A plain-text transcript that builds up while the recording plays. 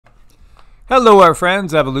Hello, our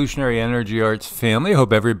friends, Evolutionary Energy Arts family.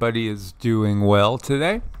 Hope everybody is doing well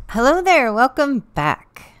today. Hello there. Welcome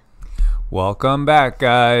back. Welcome back,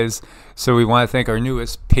 guys. So we want to thank our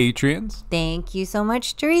newest Patreons. Thank you so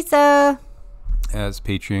much, Teresa. As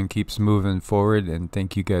Patreon keeps moving forward, and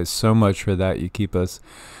thank you guys so much for that. You keep us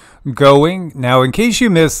going. Now, in case you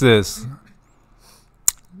missed this,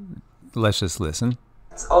 let's just listen.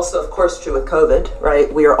 It's also, of course, true with COVID,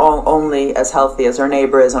 right? We are all only as healthy as our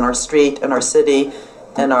neighbor is on our street, in our city,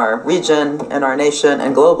 in our region, in our nation,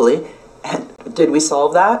 and globally. And did we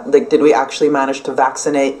solve that? Like, did we actually manage to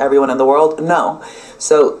vaccinate everyone in the world? No.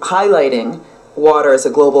 So highlighting water as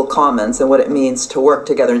a global commons and what it means to work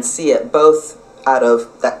together and see it both out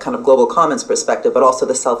of that kind of global commons perspective, but also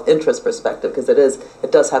the self-interest perspective, because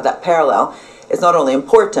it does have that parallel. It's not only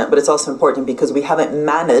important, but it's also important because we haven't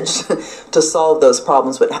managed to solve those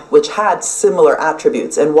problems which had similar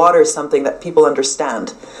attributes. And water is something that people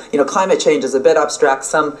understand. You know, climate change is a bit abstract.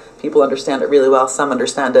 Some people understand it really well. Some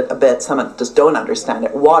understand it a bit. Some just don't understand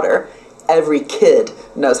it. Water, every kid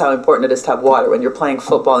knows how important it is to have water. When you're playing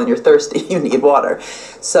football and you're thirsty, you need water.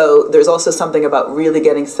 So there's also something about really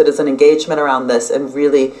getting citizen engagement around this and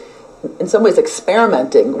really, in some ways,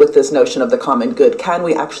 experimenting with this notion of the common good. Can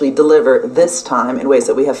we actually deliver this time in ways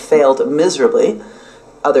that we have failed miserably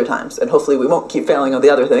other times? And hopefully we won't keep failing on the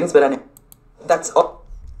other things, but anyway, that's all.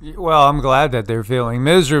 Well, I'm glad that they're failing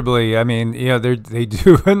miserably. I mean, you know, they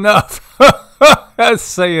do enough. That's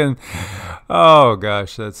saying, oh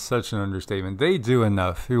gosh, that's such an understatement. They do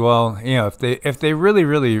enough. Well, you know, if they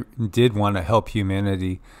really did want to help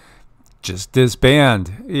humanity, just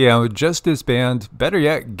disband, just disband. Better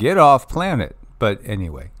yet, get off planet. But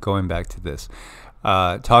anyway, going back to this,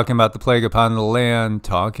 talking about the plague upon the land,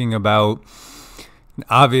 talking about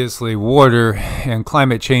obviously water and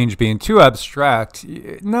climate change being too abstract.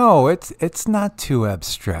 No, it's not too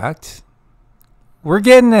abstract. We're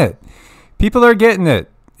getting it. People are getting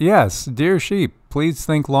it. Yes, dear sheep, please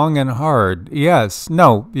think long and hard. Yes,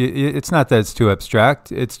 no, it's not that it's too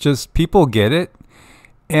abstract. It's just people get it.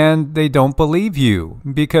 And they don't believe you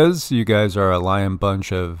because you guys are a lying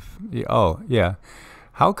bunch of, oh, yeah.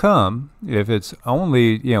 How come if it's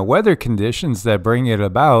only, weather conditions that bring it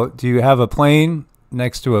about, do you have a plane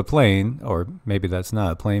next to a plane? Or maybe that's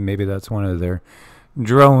not a plane. Maybe that's one of their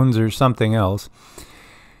drones or something else.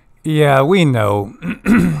 Yeah, we know.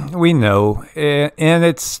 We know. And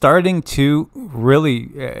it's starting to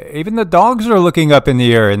really, even the dogs are looking up in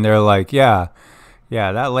the air and they're like, yeah,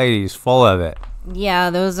 that lady's full of it. Yeah,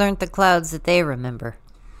 those aren't the clouds that they remember.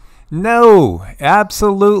 No,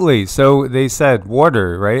 absolutely. So they said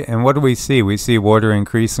water, right? And what do we see? We see water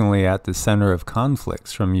increasingly at the center of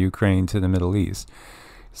conflicts from Ukraine to the Middle East.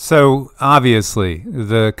 So obviously,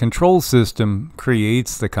 the control system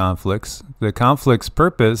creates the conflicts. The conflict's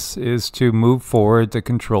purpose is to move forward the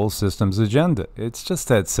control system's agenda. It's just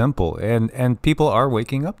that simple. And people are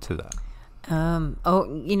waking up to that.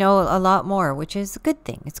 A lot more, which is a good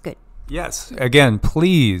thing. It's good. Yes. Again,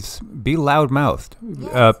 please be loud-mouthed.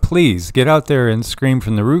 Yes. Please get out there and scream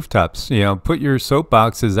from the rooftops. Put your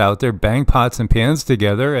soapboxes out there, bang pots and pans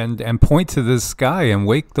together, and point to the sky and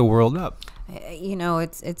wake the world up.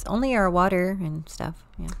 It's only our water and stuff.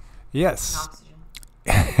 Yeah. Yes. Oxygen.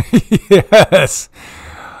 Yes.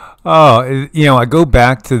 Oh, I go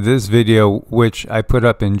back to this video, which I put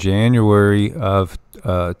up in January of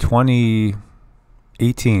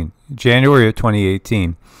 2018. January of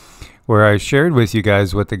 2018. Where I shared with you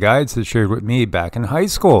guys what the guides had shared with me back in high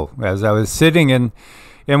school as I was sitting in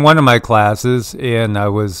one of my classes and I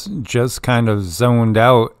was just kind of zoned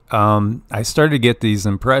out. I started to get these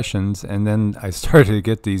impressions and then I started to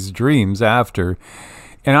get these dreams after.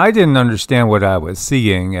 And I didn't understand what I was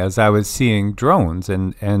seeing as I was seeing drones.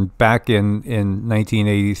 And back in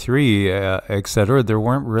 1983, et cetera, there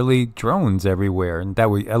weren't really drones everywhere, and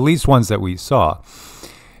at least ones that we saw.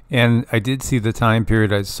 And I did see the time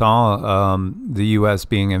period. I saw the U.S.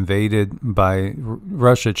 being invaded by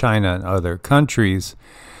Russia, China, and other countries,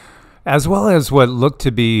 as well as what looked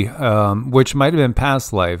to be, which might have been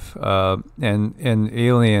past life, an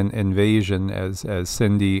alien invasion, as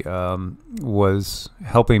Cindy was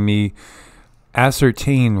helping me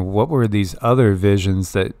ascertain what were these other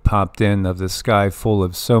visions that popped in of the sky full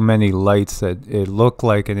of so many lights that it looked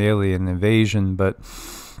like an alien invasion, but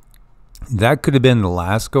that could have been the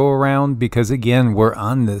last go around because, again, we're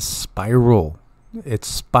on this spiral. It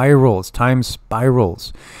spirals, time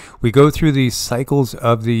spirals. We go through these cycles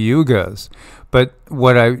of the yugas. But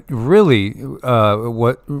what really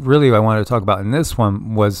I wanted to talk about in this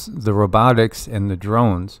one was the robotics and the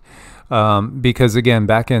drones. Because again,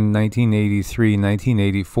 back in 1983,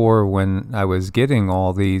 1984, when I was getting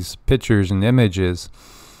all these pictures and images,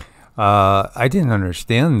 I didn't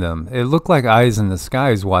understand them. It looked like eyes in the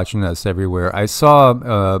skies watching us everywhere. I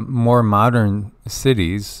saw more modern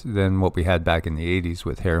cities than what we had back in the 80s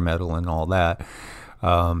with hair metal and all that.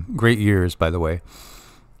 Great years, by the way.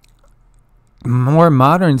 More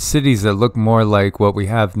modern cities that look more like what we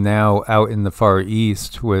have now out in the Far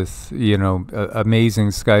East with,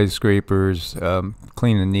 amazing skyscrapers,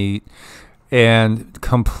 clean and neat, and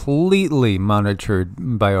completely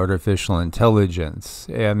monitored by artificial intelligence.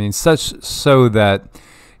 I mean, such so that,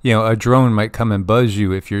 a drone might come and buzz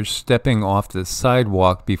you if you're stepping off the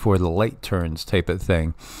sidewalk before the light turns type of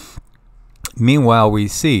thing. Meanwhile, we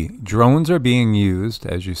see drones are being used,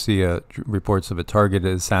 as you see reports of a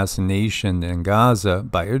targeted assassination in Gaza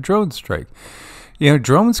by a drone strike.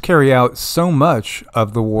 Drones carry out so much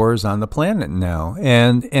of the wars on the planet now,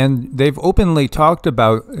 and they've openly talked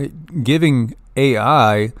about giving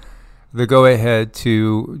AI the go-ahead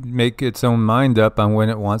to make its own mind up on when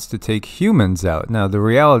it wants to take humans out. Now, the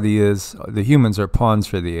reality is the humans are pawns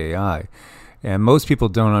for the AI. And most people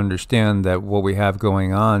don't understand that what we have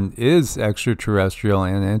going on is extraterrestrial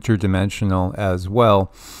and interdimensional as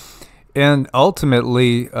well. And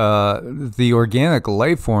ultimately, the organic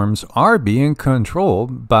life forms are being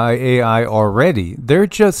controlled by AI already. They're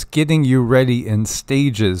just getting you ready in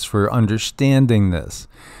stages for understanding this.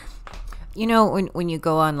 When you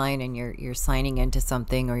go online and you're signing into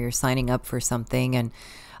something or you're signing up for something, and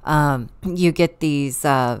you get these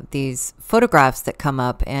photographs that come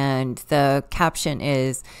up, and the caption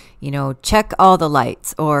is, check all the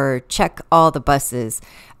lights or check all the buses.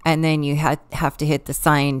 And then you have to hit the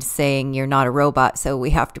sign saying you're not a robot. So we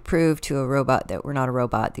have to prove to a robot that we're not a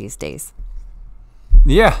robot these days.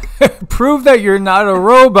 Yeah, prove that you're not a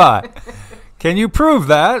robot. Can you prove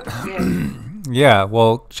that? Yeah,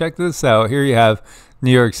 well, check this out. Here you have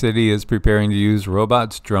New York City is preparing to use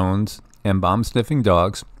robots, drones, and bomb-sniffing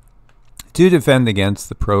dogs to defend against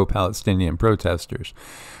the pro-Palestinian protesters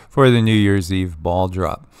for the New Year's Eve ball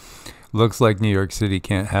drop. Looks like New York City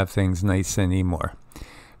can't have things nice anymore.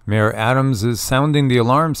 Mayor Adams is sounding the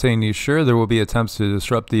alarm, saying he's sure there will be attempts to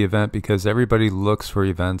disrupt the event because everybody looks for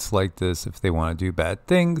events like this if they want to do bad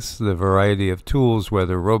things. The variety of tools,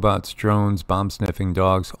 whether robots, drones, bomb-sniffing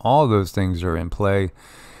dogs, all those things are in play,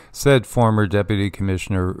 said former Deputy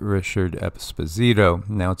Commissioner Richard Esposito.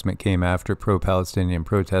 Announcement came after pro-Palestinian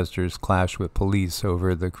protesters clashed with police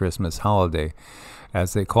over the Christmas holiday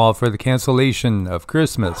as they call for the cancellation of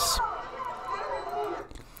Christmas.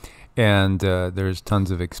 And there's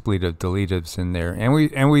tons of expletive deletives in there.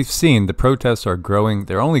 And we've seen the protests are growing.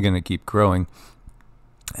 They're only going to keep growing,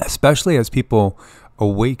 especially as people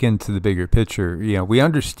awaken to the bigger picture. We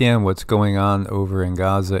understand what's going on over in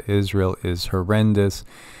Gaza. Israel is horrendous.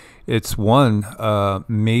 It's one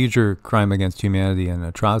major crime against humanity and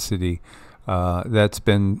atrocity that's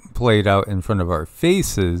been played out in front of our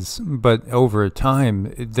faces. But over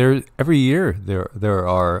time, every year there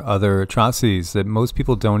are other atrocities that most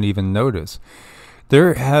people don't even notice.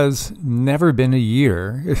 There has never been a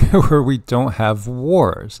year where we don't have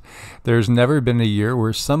wars. There's never been a year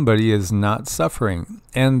where somebody is not suffering.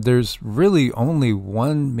 And there's really only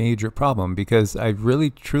one major problem, because I really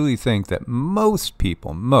truly think that most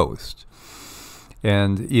people,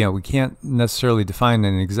 and we can't necessarily define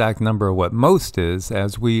an exact number of what most is,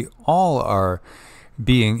 as we all are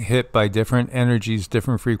being hit by different energies,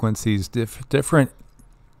 different frequencies, different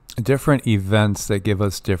events that give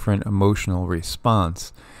us different emotional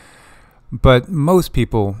response. But most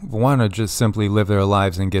people want to just simply live their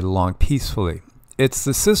lives and get along peacefully. It's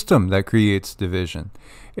the system that creates division.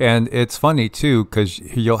 And it's funny too, because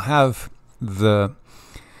you'll have the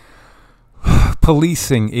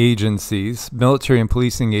policing agencies, military and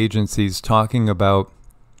policing agencies, talking about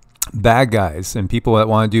bad guys and people that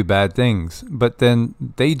want to do bad things, but then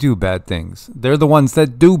they do bad things. They're the ones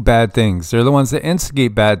that do bad things. They're the ones that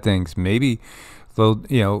instigate bad things. Maybe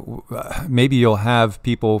maybe you'll have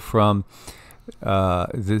people from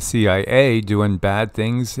the CIA doing bad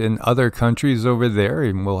things in other countries over there,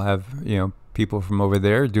 and we'll have people from over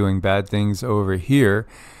there doing bad things over here.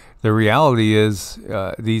 The reality is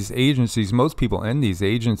these agencies, most people in these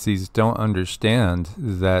agencies don't understand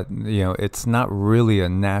that, it's not really a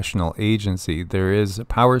national agency. There is a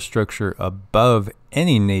power structure above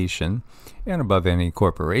any nation and above any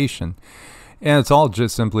corporation. And it's all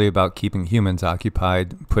just simply about keeping humans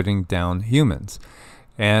occupied, putting down humans.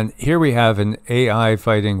 And here we have an AI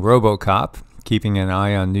fighting RoboCop, keeping an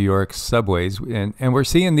eye on New York's subways. And we're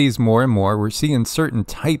seeing these more and more. We're seeing certain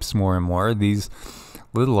types more and more. These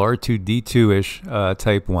little R2D2-ish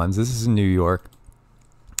type ones. This is in New York.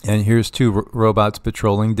 And here's two robots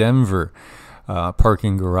patrolling Denver.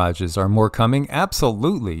 Parking garages. Are more coming?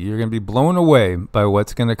 Absolutely. You're going to be blown away by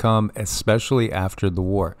what's going to come, especially after the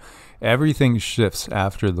war. Everything shifts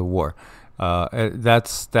after the war.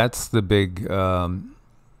 That's the big...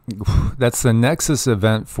 that's the nexus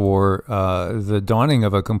event for the dawning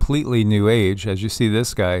of a completely new age. As you see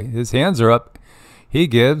this guy, his hands are up. He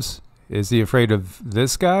gives. Is he afraid of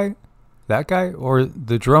this guy, that guy, or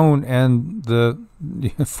the drone and the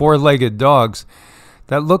four-legged dogs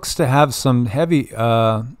that looks to have some heavy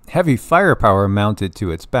firepower mounted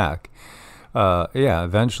to its back? Yeah,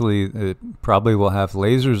 eventually it probably will have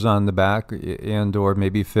lasers on the back and or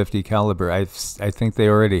maybe 50 caliber. I think they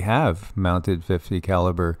already have mounted 50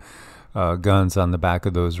 caliber guns on the back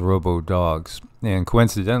of those robo dogs. And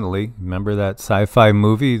coincidentally, remember that sci-fi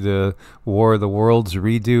movie, the War of the Worlds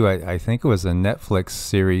redo? I think it was a Netflix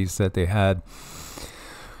series that they had.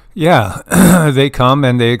 Yeah, they come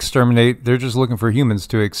and they exterminate. They're just looking for humans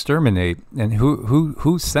to exterminate. And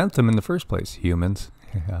who sent them in the first place? Humans.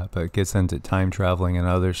 Yeah, but it gets into time traveling and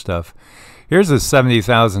other stuff. Here's a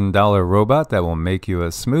 $70,000 robot that will make you a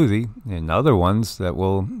smoothie, and other ones that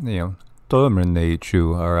will, terminate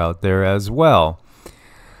you are out there as well.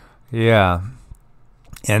 Yeah.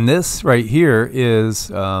 And this right here is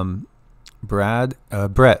Brett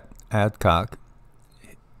Adcock,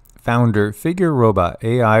 founder, Figure Robot,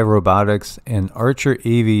 AI Robotics, and Archer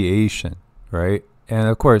Aviation, right? And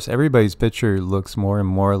of course, everybody's picture looks more and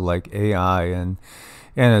more like AI and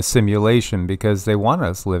a simulation, because they want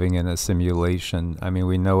us living in a simulation. I mean,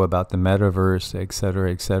 we know about the metaverse, et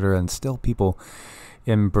cetera, and still people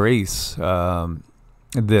embrace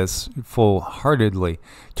this full-heartedly.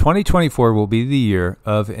 2024 will be the year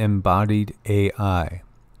of embodied AI.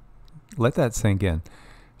 Let that sink in.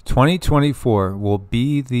 2024 will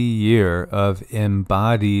be the year of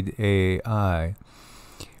embodied AI.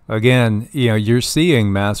 Again, you're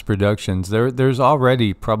seeing mass productions. There's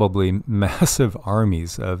already probably massive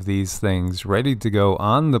armies of these things ready to go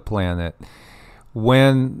on the planet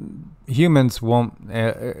when humans won't,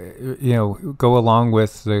 go along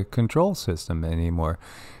with the control system anymore.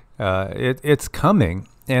 It's coming,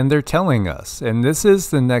 and they're telling us. And this is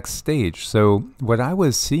the next stage. So what I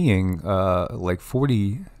was seeing like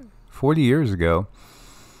 40 years ago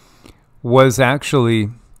was actually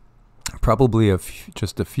probably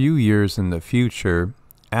just a few years in the future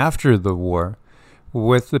after the war,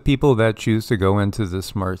 with the people that choose to go into the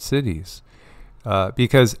smart cities.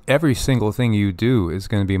 Because every single thing you do is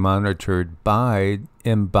going to be monitored by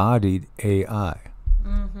embodied AI.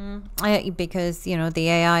 Mm-hmm. Because, the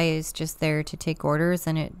AI is just there to take orders,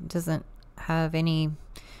 and it doesn't have any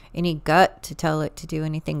gut to tell it to do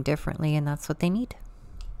anything differently, and that's what they need.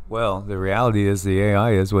 Well, the reality is the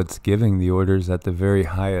AI is what's giving the orders at the very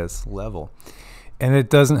highest level. And it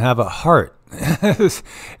doesn't have a heart.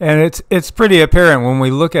 And it's pretty apparent when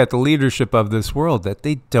we look at the leadership of this world that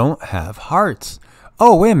they don't have hearts.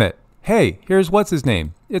 Oh, wait a minute. Hey, here's what's his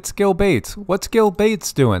name. It's Gil Bates. What's Gil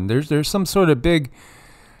Bates doing? There's some sort of big...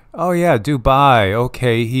 Oh, yeah, Dubai.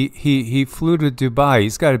 Okay, he flew to Dubai.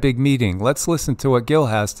 He's got a big meeting. Let's listen to what Gil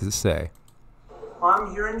has to say.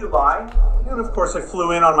 I'm here in Dubai, and of course I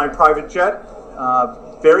flew in on my private jet.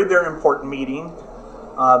 Very, very important meeting.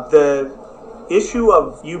 The issue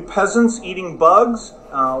of you peasants eating bugs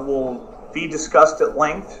will be discussed at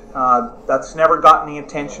length. That's never gotten the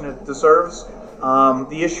attention it deserves.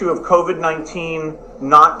 The issue of COVID-19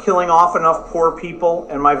 not killing off enough poor people,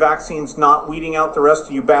 and my vaccines not weeding out the rest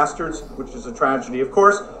of you bastards, which is a tragedy, of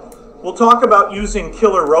course. We'll talk about using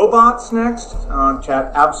killer robots next.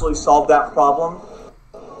 Chat absolutely solved that problem.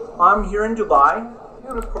 I'm here in Dubai.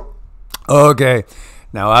 Okay.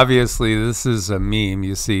 Now, obviously, this is a meme.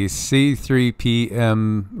 You see C3P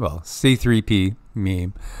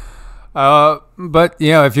meme. But,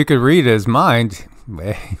 if you could read his mind.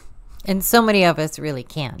 And so many of us really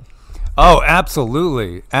can. Oh,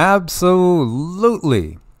 absolutely.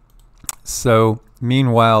 Absolutely. So,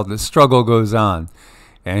 meanwhile, the struggle goes on.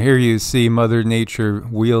 And here you see Mother Nature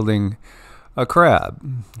wielding a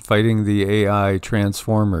crab, fighting the AI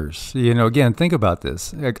Transformers. Again, think about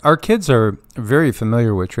this. Our kids are very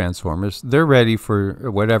familiar with Transformers. They're ready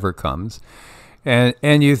for whatever comes. And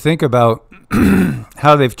you think about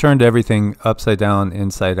how they've turned everything upside down,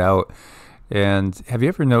 inside out. And have you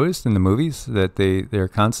ever noticed in the movies that they're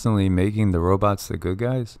constantly making the robots the good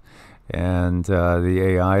guys? And the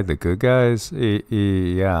AI, the good guys,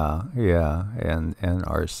 yeah, and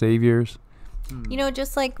our saviors. You know,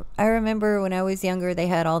 just like I remember when I was younger, they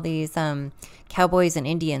had all these cowboys and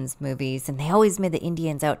Indians movies, and they always made the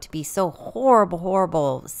Indians out to be so horrible,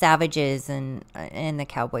 horrible savages, and the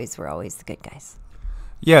cowboys were always the good guys.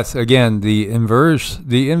 Yes, again, the inverse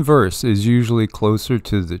is usually closer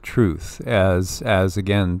to the truth, as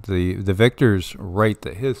again the victors write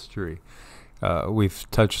the history. We've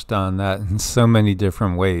touched on that in so many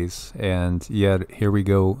different ways, and yet here we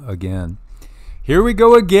go again. Here we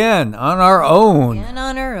go again on our own. And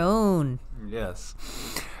on our own. Yes.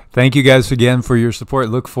 Thank you guys again for your support.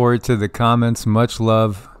 Look forward to the comments. Much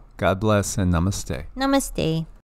love. God bless and namaste. Namaste.